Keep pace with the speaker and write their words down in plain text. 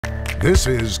This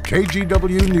is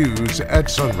KGW News at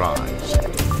Sunrise.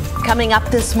 Coming up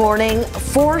this morning,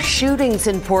 4 shootings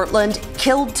in Portland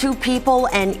killed 2 people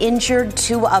and injured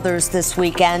 2 others this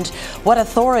weekend. What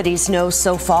authorities know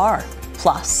so far.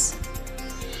 Plus,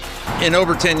 in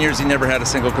over 10 years, he never had a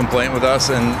single complaint with us,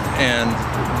 and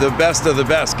the best of the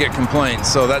best get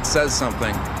complaints, so that says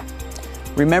something.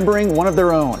 Remembering one of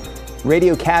their own,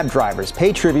 radio cab drivers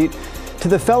pay tribute to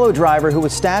the fellow driver who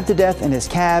was stabbed to death in his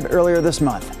cab earlier this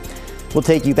month. We'll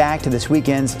take you back to this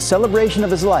weekend's celebration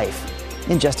of his life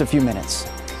in just a few minutes.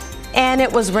 And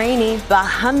it was rainy, but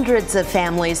hundreds of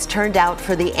families turned out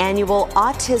for the annual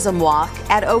Autism Walk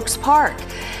at Oaks Park.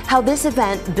 How this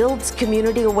event builds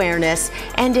community awareness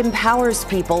and empowers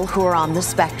people who are on the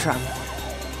spectrum.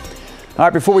 All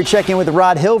right, before we check in with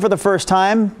Rod Hill for the first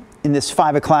time in this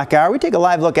 5 o'clock hour, we take a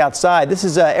live look outside. This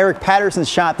is Eric Patterson's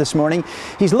shot this morning.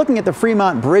 He's looking at the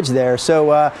Fremont Bridge there.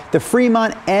 So the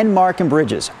Fremont and Markham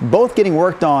bridges, both getting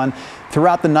worked on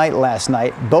throughout the night last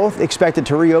night, both expected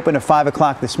to reopen at 5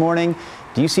 o'clock this morning.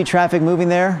 Do you see traffic moving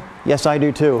there? Yes, I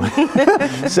do too.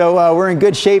 So we're in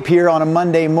good shape here on a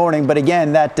Monday morning. But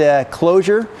again, that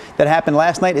closure that happened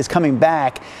last night is coming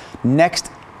back next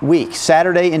week,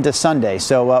 Saturday into Sunday.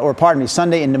 So, or pardon me,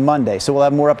 Sunday into Monday. So we'll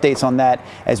have more updates on that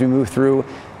as we move through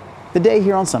the day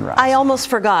here on Sunrise. I almost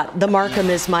forgot the Markham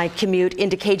is my commute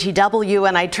into KGW,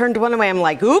 and I turned one way. I'm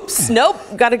like, oops, nope,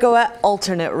 got to go an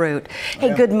alternate route.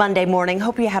 Hey, good Monday morning.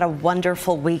 Hope you had a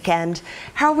wonderful weekend.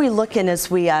 How are we looking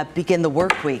as we begin the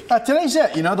work week? Today's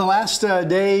it. You know, the last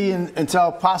day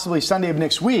until possibly Sunday of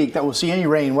next week that we'll see any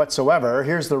rain whatsoever.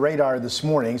 Here's the radar this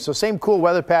morning. So same cool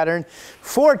weather pattern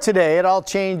for today. It all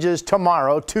changes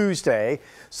tomorrow, Tuesday.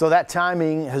 So that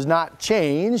timing has not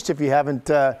changed if you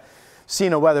haven't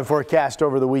seen a weather forecast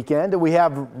over the weekend. We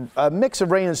have a mix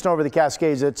of rain and snow over the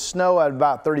Cascades. It's snow at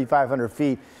about 3,500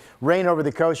 feet. Rain over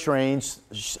the Coast Range.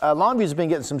 Longview's been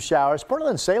getting some showers.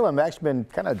 Portland and Salem have actually been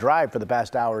kind of dry for the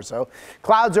past hour or so.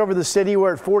 Clouds over the city.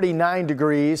 We're at 49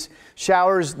 degrees.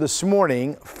 Showers this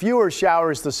morning. Fewer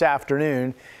showers this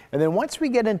afternoon. And then once we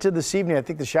get into this evening, I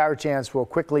think the shower chance will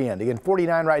quickly end. Again,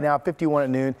 49 right now, 51 at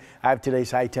noon. I have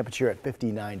today's high temperature at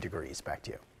 59 degrees. Back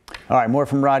to you. All right, more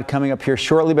from Rod coming up here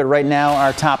shortly, but right now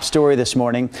our top story this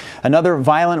morning. Another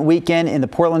violent weekend in the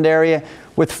Portland area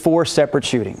with 4 separate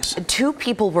shootings. 2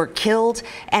 people were killed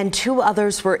and 2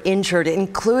 others were injured,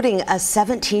 including a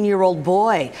 17-year-old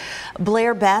boy.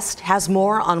 Blair Best has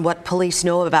more on what police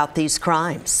know about these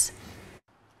crimes.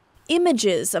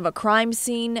 Images of a crime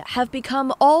scene have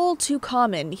become all too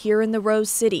common here in the Rose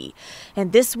City,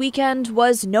 and this weekend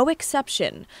was no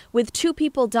exception, with 2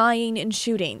 people dying in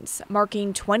shootings,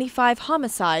 marking 25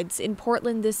 homicides in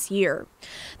Portland this year.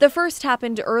 The first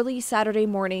happened early Saturday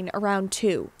morning around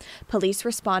 2. Police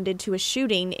responded to a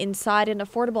shooting inside an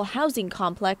affordable housing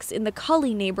complex in the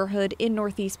Cully neighborhood in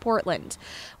Northeast Portland.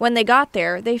 When they got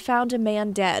there, they found a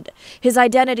man dead. His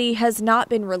identity has not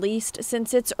been released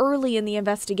since it's early in the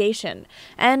investigation,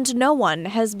 and no one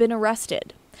has been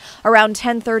arrested. Around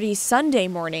 10:30 Sunday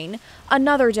morning,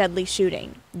 another deadly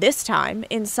shooting, this time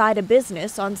inside a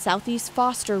business on Southeast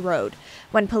Foster Road.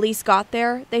 When police got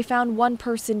there, they found 1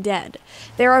 person dead.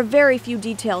 There are very few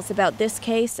details about this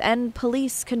case, and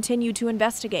police continue to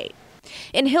investigate.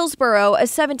 In Hillsborough, a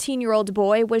 17-year-old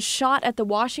boy was shot at the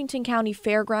Washington County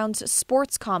Fairgrounds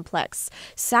Sports Complex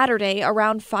Saturday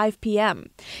around 5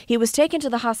 p.m. He was taken to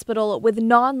the hospital with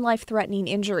non-life-threatening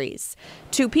injuries.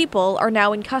 2 people are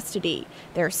now in custody.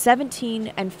 They're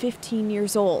 17 and 15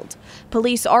 years old.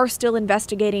 Police are still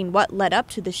investigating what led up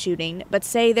to the shooting, but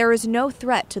say there is no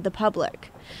threat to the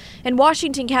public. And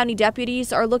Washington County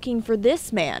deputies are looking for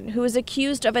this man who is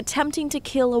accused of attempting to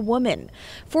kill a woman.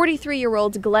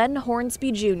 43-year-old Glenn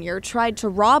Hornsby Jr. tried to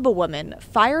rob a woman,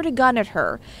 fired a gun at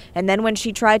her, and then when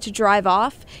she tried to drive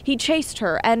off, he chased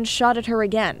her and shot at her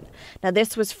again. Now,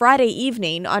 this was Friday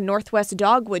evening on Northwest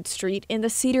Dogwood Street in the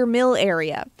Cedar Mill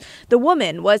area. The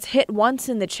woman was hit once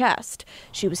in the chest.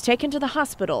 She was taken to the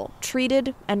hospital,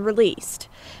 treated, and released.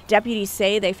 Deputies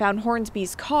say they found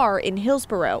Hornsby's car in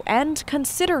Hillsborough and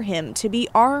consider him to be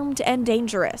armed and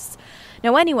dangerous.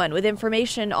 Now, anyone with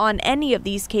information on any of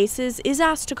these cases is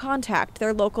asked to contact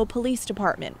their local police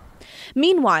department.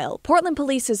 Meanwhile, Portland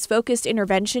Police's focused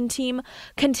intervention team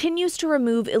continues to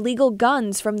remove illegal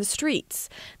guns from the streets.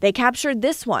 They captured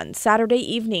this one Saturday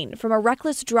evening from a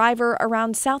reckless driver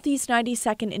around Southeast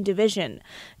 92nd and Division.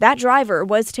 That driver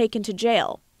was taken to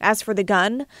jail. As for the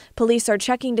gun, police are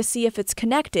checking to see if it's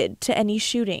connected to any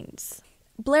shootings.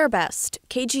 Blair Best,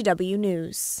 KGW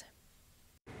News.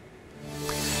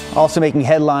 Also making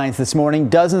headlines this morning,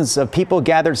 dozens of people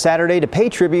gathered Saturday to pay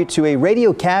tribute to a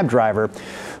radio cab driver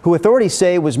who authorities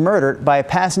say was murdered by a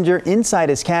passenger inside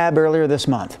his cab earlier this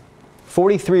month.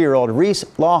 43-year-old Reese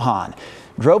Lawhon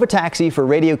drove a taxi for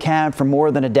Radio Cab for more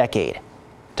than a decade.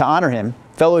 To honor him,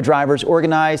 fellow drivers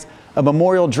organized a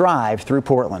memorial drive through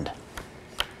Portland.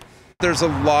 There's a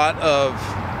lot of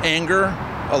anger,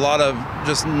 a lot of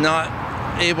just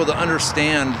not able to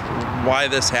understand why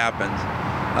this happened.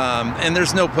 And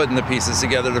there's no putting the pieces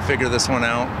together to figure this one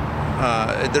out.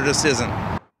 There just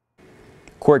isn't.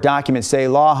 Court documents say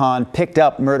Lawhon picked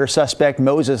up murder suspect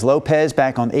Moses Lopez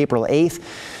back on April 8th.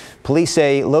 Police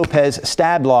say Lopez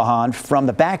stabbed Lawhon from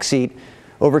the backseat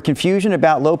over confusion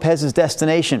about Lopez's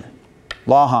destination.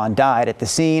 Lawhon died at the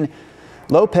scene.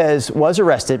 Lopez was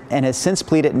arrested and has since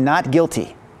pleaded not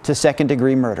guilty to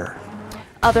second-degree murder.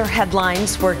 Other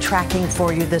headlines we're tracking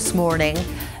for you this morning.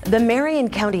 The Marion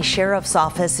County Sheriff's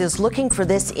Office is looking for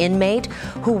this inmate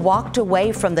who walked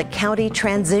away from the County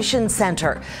Transition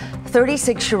Center.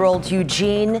 36-year-old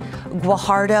Eugene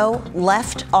Guajardo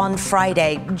left on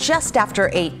Friday just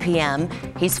after 8 p.m.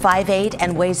 He's 5'8"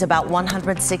 and weighs about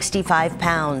 165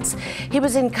 pounds. He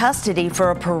was in custody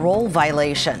for a parole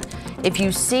violation. If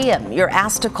you see him, you're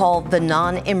asked to call the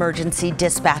non-emergency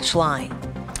dispatch line.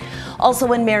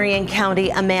 Also in Marion County,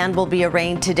 a man will be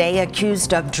arraigned today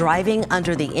accused of driving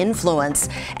under the influence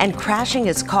and crashing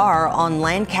his car on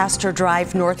Lancaster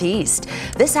Drive Northeast.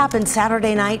 This happened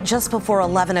Saturday night just before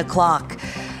 11 o'clock.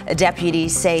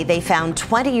 Deputies say they found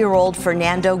 20-year-old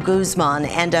Fernando Guzman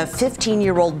and a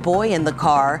 15-year-old boy in the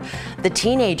car. The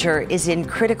teenager is in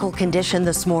critical condition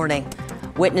this morning.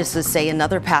 Witnesses say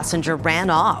another passenger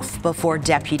ran off before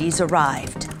deputies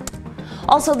arrived.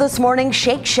 Also this morning,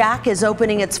 Shake Shack is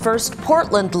opening its first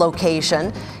Portland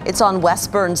location. It's on West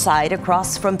Burnside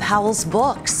across from Powell's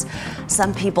Books.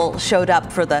 Some people showed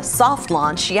up for the soft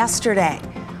launch yesterday.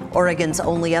 Oregon's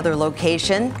only other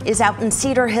location is out in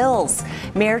Cedar Hills.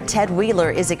 Mayor Ted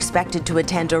Wheeler is expected to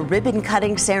attend a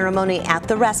ribbon-cutting ceremony at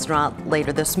the restaurant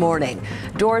later this morning.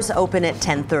 Doors open at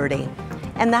 10:30.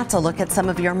 And that's a look at some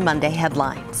of your Monday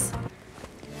headlines.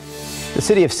 The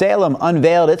city of Salem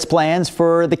unveiled its plans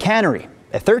for the Cannery,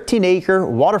 a 13-acre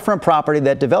waterfront property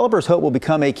that developers hope will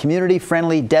become a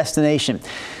community-friendly destination.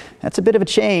 That's a bit of a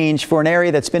change for an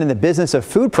area that's been in the business of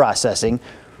food processing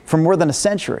for more than a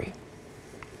century.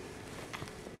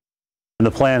 And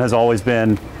the plan has always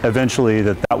been eventually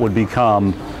that would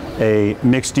become a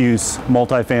mixed-use,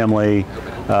 multifamily,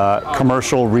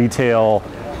 commercial, retail,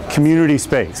 community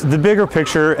space. The bigger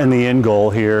picture and the end goal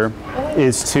here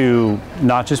is to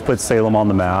not just put Salem on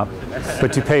the map,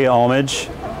 but to pay homage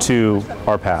to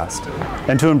our past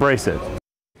and to embrace it.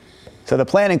 So the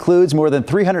plan includes more than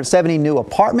 370 new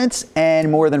apartments and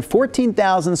more than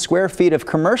 14,000 square feet of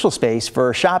commercial space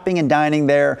for shopping and dining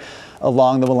there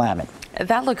along the Willamette.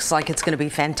 That looks like it's going to be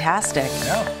fantastic.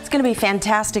 Yeah. It's going to be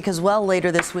fantastic as well later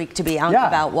this week to be out and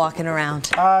about walking around.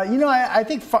 I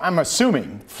think I'm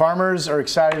assuming farmers are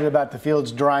excited about the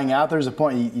fields drying out. There's a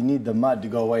point you need the mud to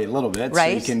go away a little bit,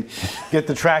 right? So you can get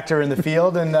the tractor in the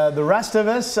field. And the rest of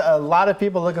us, a lot of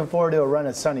people looking forward to a run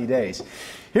of sunny days.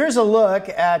 Here's a look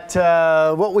at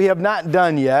what we have not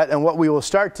done yet and what we will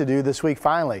start to do this week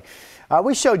finally.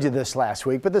 We showed you this last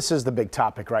week, but this is the big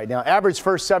topic right now. Average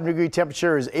first 70-degree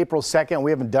temperature is April 2nd.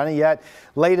 We haven't done it yet.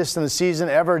 Latest in the season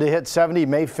ever to hit 70,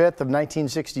 May 5th of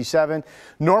 1967.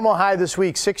 Normal high this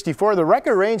week, 64. The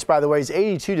record range, by the way, is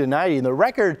 82 to 90. And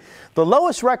the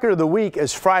lowest record of the week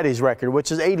is Friday's record,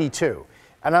 which is 82.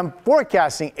 And I'm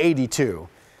forecasting 82.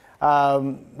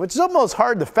 Which is almost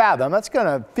hard to fathom. That's going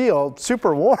to feel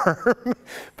super warm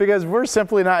because we're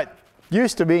simply not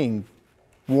used to being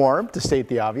warm, to state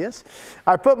the obvious.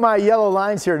 I put my yellow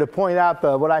lines here to point out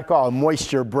what I call a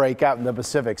moisture break out in the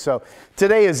Pacific. So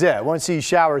today is it. Once these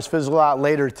showers fizzle out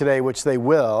later today, which they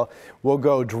will, we'll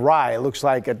go dry. It looks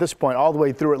like at this point all the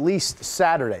way through at least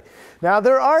Saturday. Now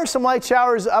there are some light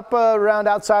showers up around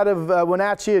outside of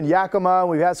Wenatchee and Yakima.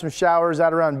 We've had some showers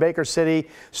out around Baker City.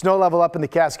 Snow level up in the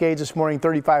Cascades this morning,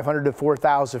 3,500 to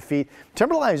 4,000 feet.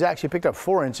 Timberline has actually picked up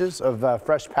 4 inches of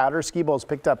fresh powder. Ski Bowl's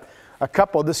picked up a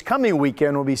couple. This coming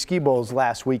weekend will be Ski Bowl's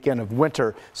last weekend of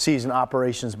winter season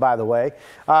operations, by the way.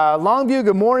 Longview,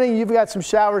 good morning. You've got some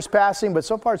showers passing, but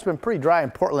so far it's been pretty dry in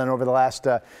Portland over the last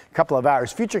couple of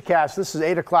hours. Futurecast, this is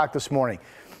 8 o'clock this morning.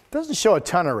 Doesn't show a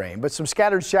ton of rain, but some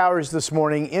scattered showers this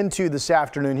morning into this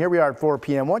afternoon. Here we are at 4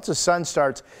 p.m. Once the sun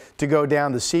starts to go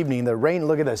down this evening, the rain,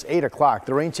 look at this, 8 o'clock,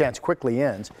 the rain chance quickly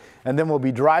ends, and then we'll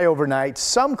be dry overnight.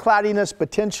 Some cloudiness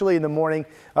potentially in the morning.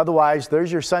 Otherwise, there's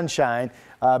your sunshine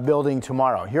building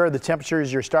tomorrow. Here are the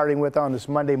temperatures you're starting with on this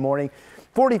Monday morning.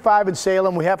 45 in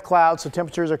Salem. We have clouds, so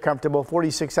temperatures are comfortable.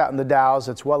 46 out in the Dalles.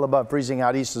 It's well above freezing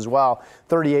out east as well.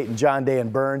 38 in John Day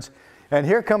and Burns. And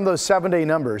here come those 7-day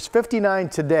numbers. 59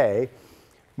 today,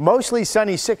 mostly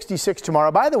sunny, 66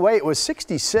 tomorrow. By the way, it was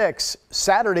 66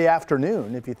 Saturday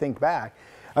afternoon, if you think back.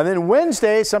 And then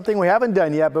Wednesday, something we haven't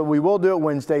done yet, but we will do it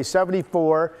Wednesday,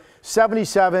 74,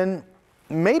 77,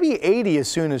 maybe 80 as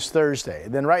soon as Thursday.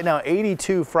 Then right now,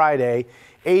 82 Friday,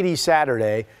 80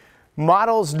 Saturday.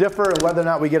 Models differ in whether or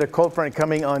not we get a cold front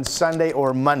coming on Sunday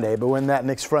or Monday, but when that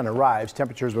next front arrives,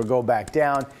 temperatures will go back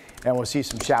down and we'll see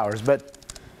some showers. But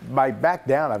by back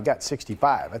down, I've got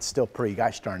 65. That's still pretty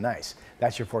gosh darn nice.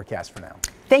 That's your forecast for now.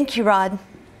 Thank you, Rod.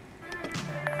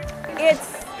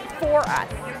 It's for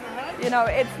us. You know,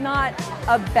 it's not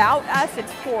about us,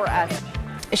 it's for us.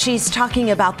 She's talking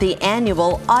about the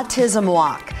annual Autism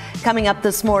Walk. Coming up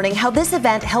this morning, how this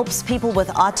event helps people with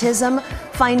autism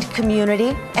find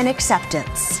community and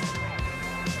acceptance.